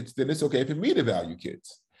valued kids, then it's okay for me to value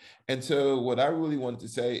kids. And so what I really wanted to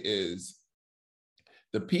say is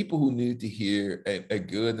the people who need to hear a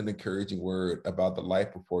good and encouraging word about the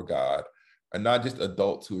life before God are not just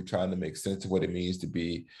adults who are trying to make sense of what it means to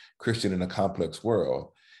be Christian in a complex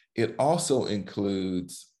world. It also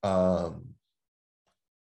includes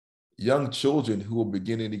young children who are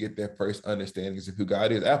beginning to get their first understandings of who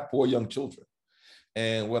God is. I have 4 young children.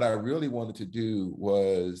 And what I really wanted to do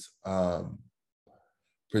was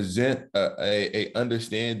present a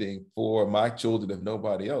understanding for my children, if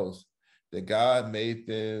nobody else, that God made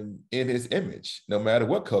them in his image, no matter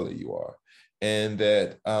what color you are. And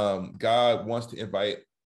that God wants to invite,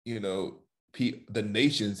 the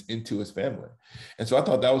nations into his family. And so I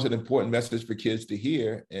thought that was an important message for kids to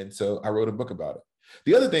hear. And so I wrote a book about it.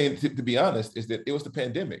 The other thing, to be honest, is that it was the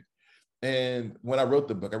pandemic. And when I wrote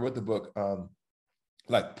the book,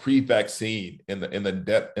 like pre-vaccine in the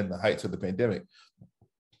depth and the heights of the pandemic.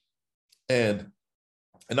 And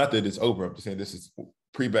not that it's over, I'm just saying this is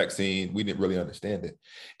pre-vaccine, we didn't really understand it.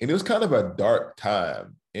 And it was kind of a dark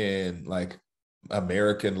time in like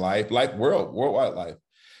American life, like worldwide life.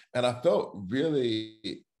 And I felt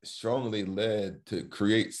really strongly led to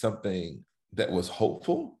create something that was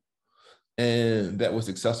hopeful and that was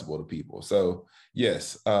accessible to people. So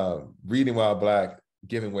yes, Reading While Black,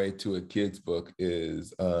 giving way to a kid's book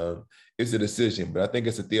is a decision, but I think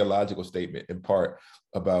it's a theological statement in part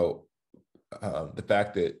about the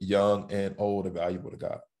fact that young and old are valuable to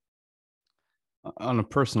God. On a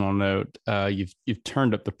personal note, you've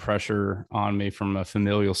turned up the pressure on me from a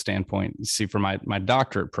familial standpoint. See, for my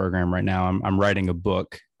doctorate program right now, I'm writing a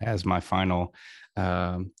book as my final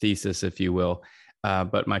thesis, if you will.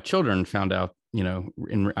 But my children found out,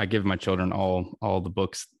 I give my children all the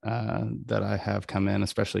books that I have come in,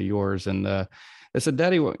 especially yours. And they said,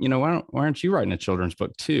 Daddy, why aren't you writing a children's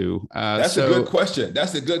book too? That's a good question.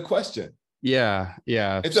 That's a good question. Yeah.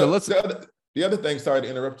 And so the other thing, sorry to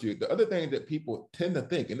interrupt you. The other thing that people tend to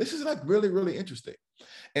think, and this is like really, really interesting.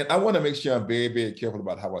 And I want to make sure I'm very, very careful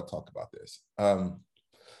about how I talk about this. I'm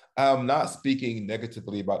not speaking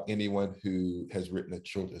negatively about anyone who has written a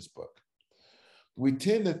children's book. We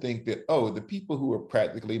tend to think that, the people who are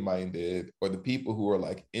practically minded or the people who are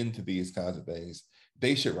like into these kinds of things,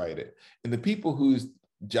 they should write it. And the people whose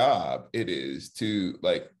job it is to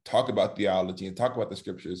like talk about theology and talk about the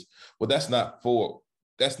scriptures, well, that's not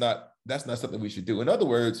something we should do. In other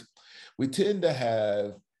words, we tend to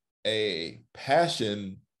have a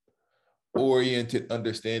passion-oriented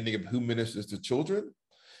understanding of who ministers to children.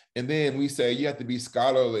 And then we say you have to be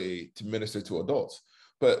scholarly to minister to adults.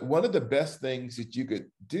 But one of the best things that you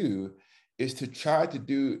could do is to try to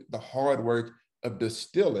do the hard work of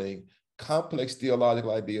distilling complex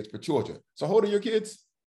theological ideas for children. So how old are your kids?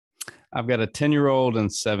 I've got a 10-year-old and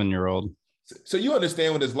 7-year-old. So you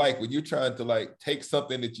understand what it's like when you're trying to like take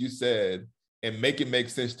something that you said and make it make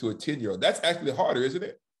sense to a 10-year-old. That's actually harder, isn't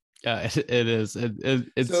it? Yeah, it is.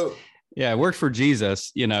 It's Yeah, it worked for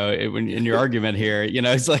Jesus, in your argument here,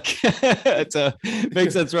 it's like,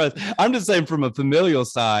 makes sense for us. I'm just saying from a familial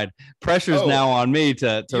side, pressure's now on me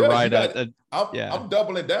to yeah, write I'm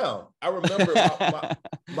doubling down. I remember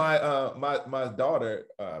my daughter,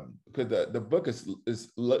 because the book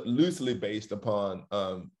is loosely based upon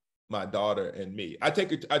my daughter and me. I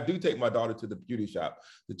do take my daughter to the beauty shop.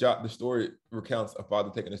 The story recounts a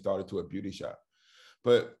father taking his daughter to a beauty shop.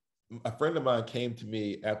 But a friend of mine came to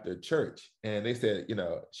me after church and they said,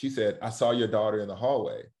 she said, I saw your daughter in the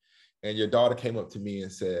hallway, and your daughter came up to me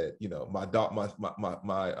and said, my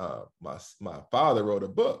father wrote a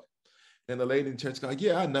book. And the lady in church goes,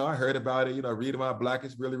 yeah, I know, I heard about it. Reading My Black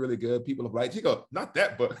is really, really good. People have liked it. She goes, not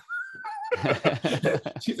that book.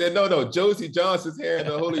 She said, no, Josie Johnson's Hair and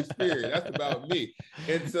the Holy Spirit. That's about me.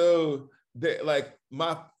 And so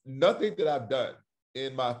nothing that I've done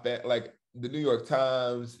in my like the New York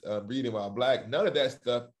Times, Reading My Black, none of that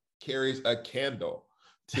stuff carries a candle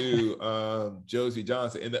to Josie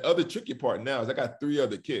Johnson. And the other tricky part now is I got 3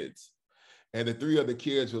 other kids. And the 3 other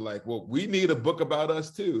kids were like, well, we need a book about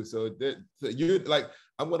us too. So you're like,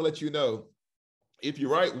 I'm going to let you know, if you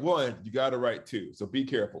write 1, you got to write 2. So be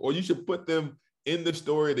careful. Or you should put them in the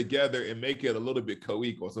story together and make it a little bit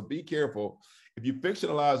co-equal. So be careful. If you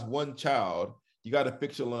fictionalize one child, you got to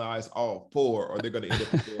fictionalize all 4, or they're going to end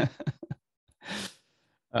up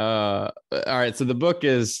all right. So the book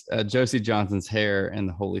is Josie Johnson's Hair and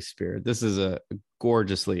the Holy Spirit. This is a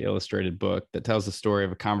gorgeously illustrated book that tells the story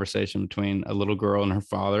of a conversation between a little girl and her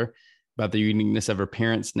father about the uniqueness of her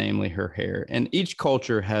parents, namely her hair. And each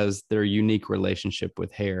culture has their unique relationship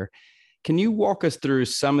with hair. Can you walk us through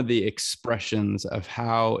some of the expressions of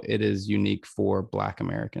how it is unique for Black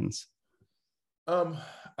Americans?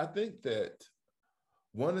 I think that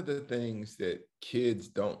one of the things that kids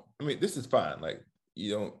don't, this is fine. Like,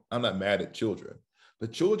 I'm not mad at children,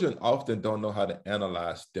 but children often don't know how to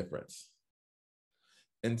analyze difference.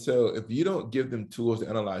 And so if you don't give them tools to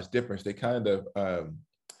analyze difference, they kind of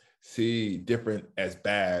see different as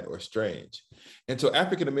bad or strange. And so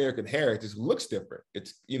African-American hair just looks different.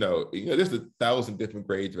 It's, there's 1,000 different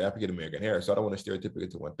grades of African-American hair. So I don't want to stereotypic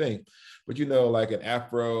it to one thing, but like an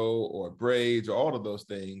afro or braids or all of those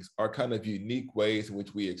things are kind of unique ways in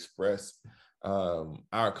which we express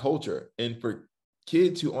our culture. And for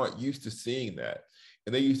kids who aren't used to seeing that,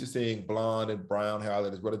 and they're used to seeing blonde and brown hair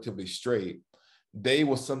that is relatively straight, they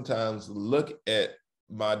will sometimes look at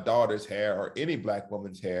my daughter's hair or any Black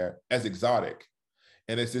woman's hair as exotic.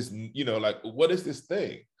 And it's just, like, what is this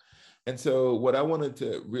thing? And so what I wanted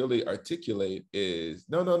to really articulate is,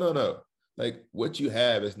 no. Like, what you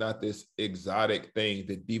have is not this exotic thing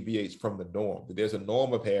that deviates from the norm, that there's a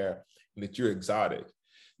norm of hair and that you're exotic.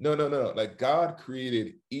 No. Like, God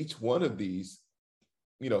created each one of these,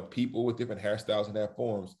 people with different hairstyles and hair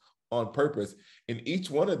forms on purpose. And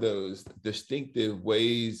each one of those distinctive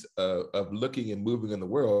ways of looking and moving in the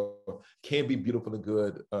world can be beautiful and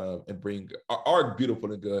good are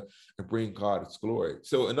beautiful and good and bring God its glory.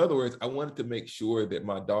 So in other words, I wanted to make sure that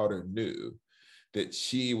my daughter knew that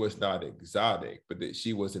she was not exotic, but that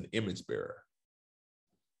she was an image bearer.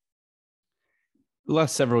 The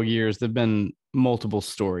last several years, there have been multiple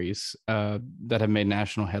stories that have made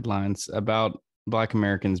national headlines about Black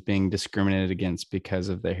Americans being discriminated against because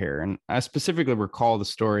of their hair. And I specifically recall the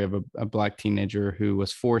story of a Black teenager who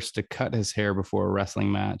was forced to cut his hair before a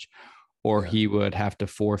wrestling match, or he would have to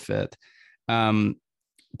forfeit. To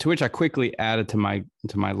which I quickly added to my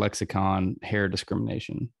lexicon hair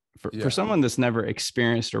discrimination. For someone that's never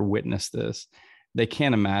experienced or witnessed this, they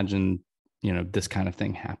can't imagine, this kind of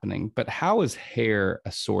thing happening. But how is hair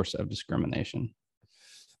a source of discrimination?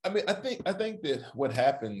 I think that what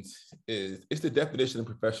happens is it's the definition of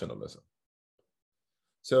professionalism.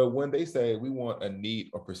 So when they say we want a neat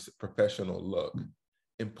or professional look,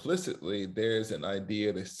 implicitly there's an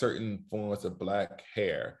idea that certain forms of Black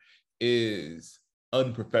hair is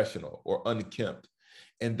unprofessional or unkempt.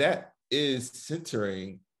 And that's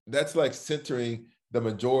like centering the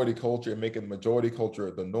majority culture and making the majority culture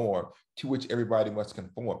the norm to which everybody must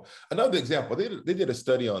conform. Another example, they did a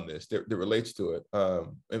study on this that relates to it.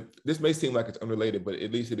 And this may seem like it's unrelated, but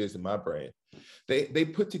at least it is in my brain. They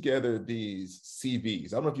put together these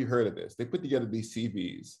CVs. I don't know if you heard of this. They put together these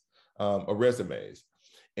CVs or resumes.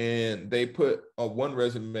 And they put on one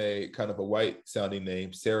resume kind of a white sounding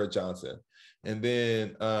name, Sarah Johnson. And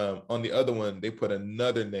then on the other one, they put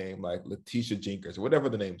another name like Letitia Jenkins or whatever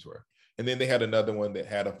the names were. And then they had another one that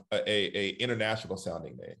had a international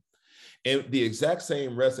sounding name. And the exact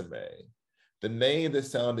same resume, the name that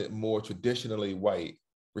sounded more traditionally white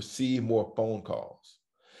received more phone calls.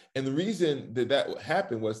 And the reason that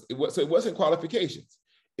happened was it wasn't qualifications.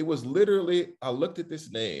 It was literally, I looked at this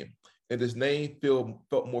name and this name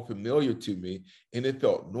felt more familiar to me and it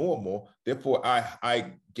felt normal. Therefore,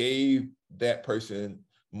 I gave that person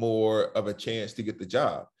more of a chance to get the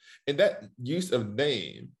job. And that use of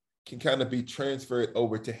name can kind of be transferred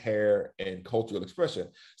over to hair and cultural expression.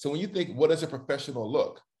 So when you think, what is a professional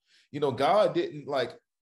look? God didn't like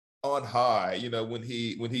on high, when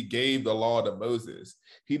he gave the law to Moses,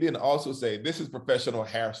 he didn't also say, this is professional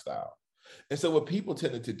hairstyle. And so what people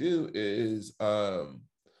tended to do is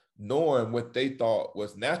norm what they thought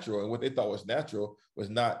was natural, and what they thought was natural was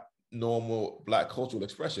not normal Black cultural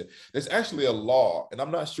expression. There's actually a law, and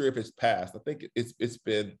I'm not sure if it's passed. I think it's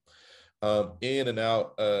been in and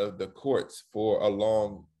out of the courts for a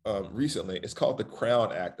long recently. It's called the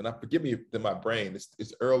Crown Act, and forgive me in my brain.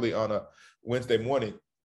 It's early on a Wednesday morning.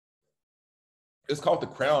 It's called the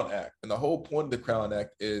Crown Act, and the whole point of the Crown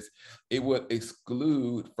Act is it would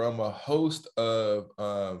exclude from a host of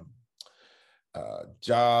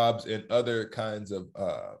jobs and other kinds of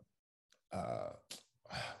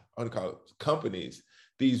companies,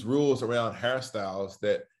 these rules around hairstyles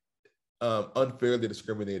that unfairly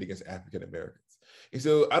discriminate against African Americans. And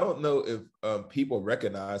so I don't know if people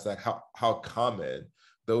recognize like how common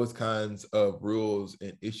those kinds of rules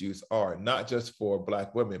and issues are, not just for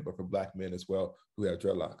Black women, but for Black men as well who have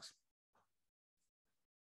dreadlocks.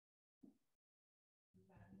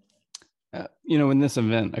 When this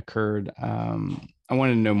event occurred, I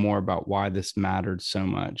wanted to know more about why this mattered so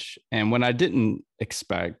much. And what I didn't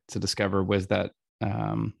expect to discover was that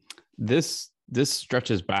this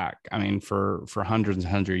stretches back, for hundreds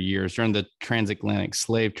and hundreds of years. During the transatlantic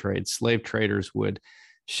slave trade, slave traders would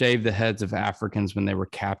shave the heads of Africans when they were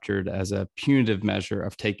captured as a punitive measure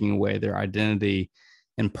of taking away their identity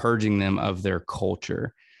and purging them of their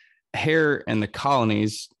culture. Hair in the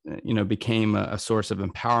colonies, became a source of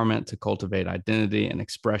empowerment to cultivate identity and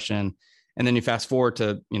expression. And then you fast forward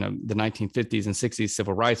to, the 1950s and 60s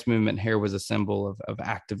civil rights movement. Hair was a symbol of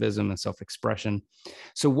activism and self-expression.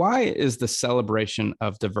 So why is the celebration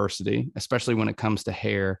of diversity, especially when it comes to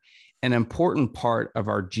hair, an important part of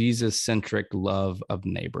our Jesus-centric love of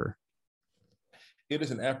neighbor? It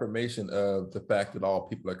is an affirmation of the fact that all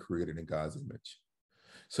people are created in God's image.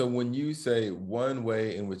 So when you say one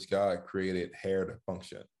way in which God created hair to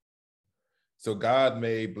function, so God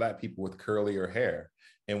made Black people with curlier hair.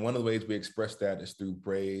 And one of the ways we express that is through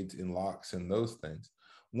braids and locks and those things.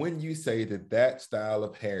 When you say that style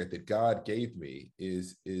of hair that God gave me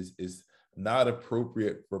is not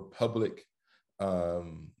appropriate for public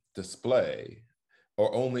display,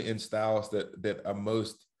 or only in styles that are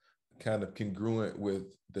most kind of congruent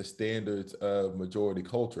with the standards of majority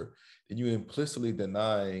culture, then you implicitly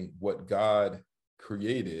denying what God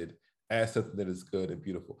created as something that is good and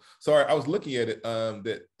beautiful. Sorry, I was looking at it.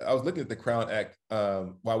 I was looking at the Crown Act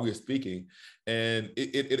while we were speaking, and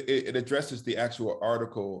it addresses the actual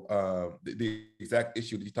article, the exact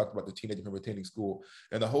issue that you talked about, the teenager from attending school.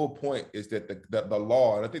 And the whole point is that the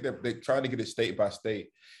law, and I think that they're trying to get it state by state,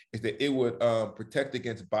 is that it would protect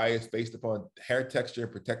against bias based upon hair texture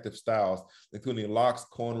and protective styles, including locks,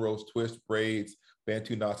 cornrows, twists, braids,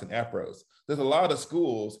 Bantu knots, and afros. There's a lot of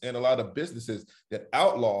schools and a lot of businesses that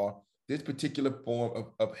outlaw this particular form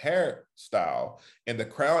of hairstyle, and the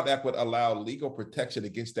Crown Act would allow legal protection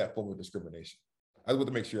against that form of discrimination. I want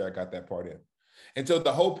to make sure I got that part in. And so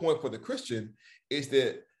the whole point for the Christian is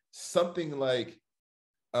that something like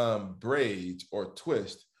braids or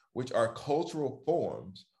twist, which are cultural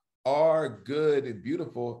forms, are good and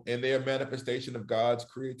beautiful, and they're a manifestation of God's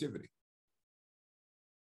creativity.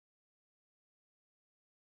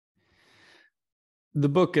 The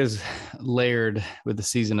book is layered with the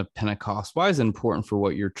season of Pentecost. Why is it important for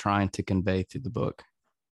what you're trying to convey through the book?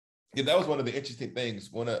 Yeah, that was one of the interesting things.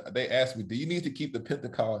 When they asked me, do you need to keep the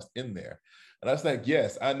Pentecost in there? And I was like,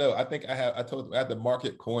 yes, I know. I think I told them I had the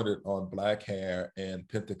market cornered on Black hair and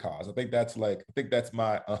Pentecost. I think that's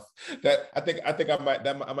my, I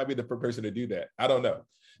might be the person to do that. I don't know.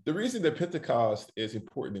 The reason that Pentecost is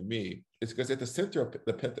important to me is because at the center of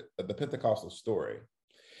the Pentecostal story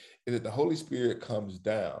is that the Holy Spirit comes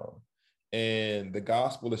down and the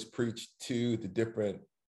gospel is preached to the different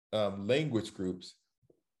language groups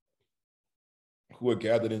who are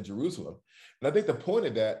gathered in Jerusalem. And I think the point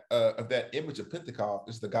of that image of Pentecost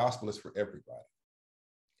is the gospel is for everybody.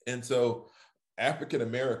 And so African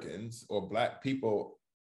Americans or Black people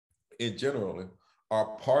in general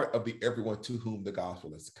are part of the everyone to whom the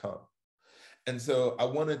gospel has come. And so I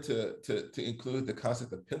wanted to include the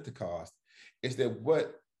concept of Pentecost is that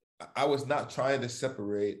what I was not trying to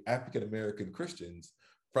separate African American Christians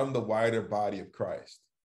from the wider body of Christ,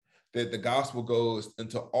 that the gospel goes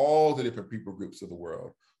into all the different people groups of the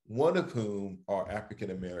world, one of whom are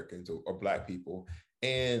African Americans or Black people,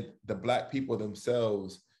 and the Black people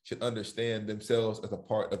themselves should understand themselves as a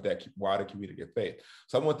part of that wider community of faith.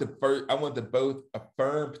 So I want to both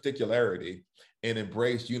affirm particularity and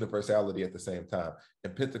embrace universality at the same time.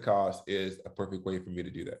 And Pentecost is a perfect way for me to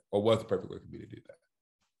do that, or was a perfect way for me to do that.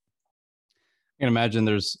 I can imagine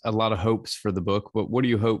there's a lot of hopes for the book, but what do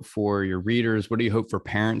you hope for your readers? What do you hope for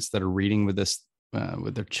parents that are reading with this,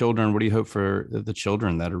 with their children? What do you hope for the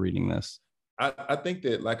children that are reading this? I think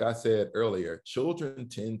that, like I said earlier, children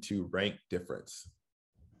tend to rank difference.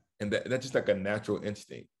 And that's just like a natural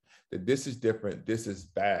instinct, that this is different, this is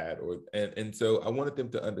bad. And so I wanted them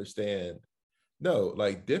to understand, no,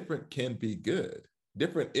 like different can be good.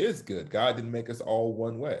 Different is good. God didn't make us all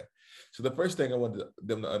one way. So the first thing I wanted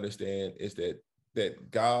them to understand is that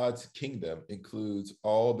God's kingdom includes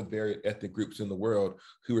all the varied ethnic groups in the world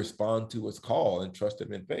who respond to his call and trust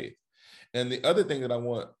him in faith. And the other thing that I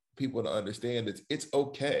want people to understand is it's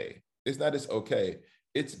okay. It's not just okay,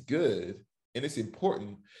 it's good. And it's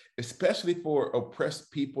important, especially for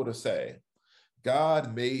oppressed people, to say,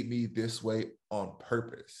 God made me this way on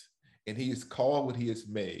purpose, and he has called what he has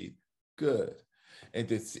made good. And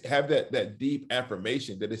to have that deep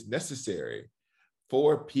affirmation that it's necessary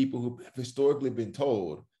for people who have historically been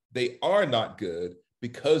told they are not good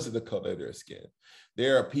because of the color of their skin.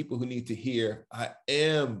 There are people who need to hear, I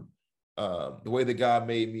am, the way that God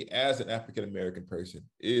made me as an African-American person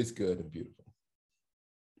is good and beautiful.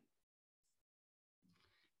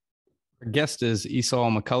 Our guest is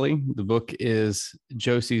Esau McCulley. The book is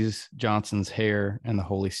Josie Johnson's Hair and the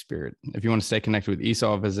Holy Spirit. If you want to stay connected with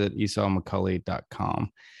Esau, visit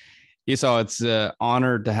esawmcculley.com. Esau, it's an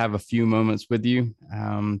honor to have a few moments with you.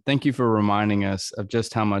 Thank you for reminding us of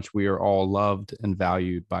just how much we are all loved and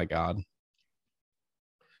valued by God.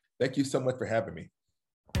 Thank you so much for having me.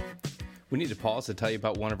 We need to pause to tell you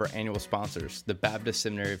about one of our annual sponsors, the Baptist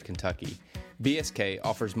Seminary of Kentucky. BSK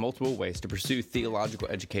offers multiple ways to pursue theological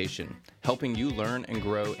education, helping you learn and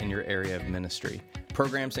grow in your area of ministry.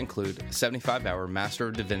 Programs include a 75-hour Master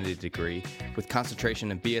of Divinity degree with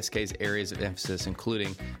concentration in BSK's areas of emphasis,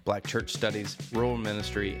 including Black church studies, rural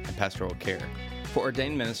ministry, and pastoral care. For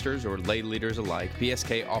ordained ministers or lay leaders alike,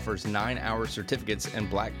 BSK offers 9-hour certificates in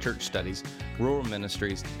Black church studies, rural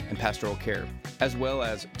ministries, and pastoral care, as well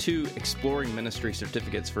as 2 exploring ministry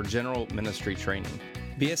certificates for general ministry training.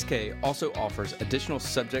 BSK also offers additional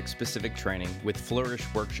subject-specific training with Flourish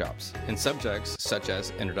workshops in subjects such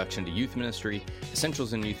as Introduction to Youth Ministry,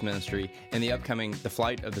 Essentials in Youth Ministry, and the upcoming The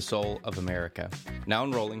Flight of the Soul of America. Now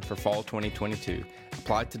enrolling for fall 2022.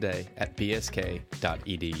 Apply today at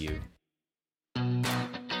bsk.edu.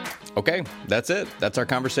 Okay, that's it. That's our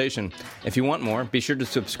conversation. If you want more, be sure to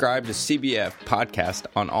subscribe to CBF Podcast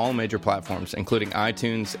on all major platforms, including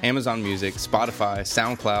iTunes, Amazon Music, Spotify,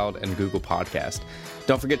 SoundCloud, and Google Podcast.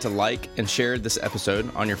 Don't forget to like and share this episode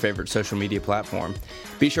on your favorite social media platform.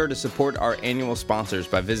 Be sure to support our annual sponsors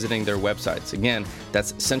by visiting their websites. Again,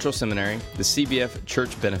 that's Central Seminary, the CBF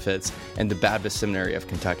Church Benefits, and the Baptist Seminary of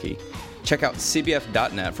Kentucky. Check out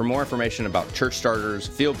cbf.net for more information about church starters,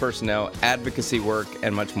 field personnel, advocacy work,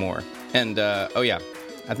 and much more. And, I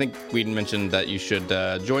think we mentioned that you should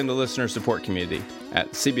join the listener support community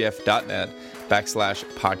at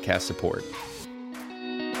cbf.net/podcast support.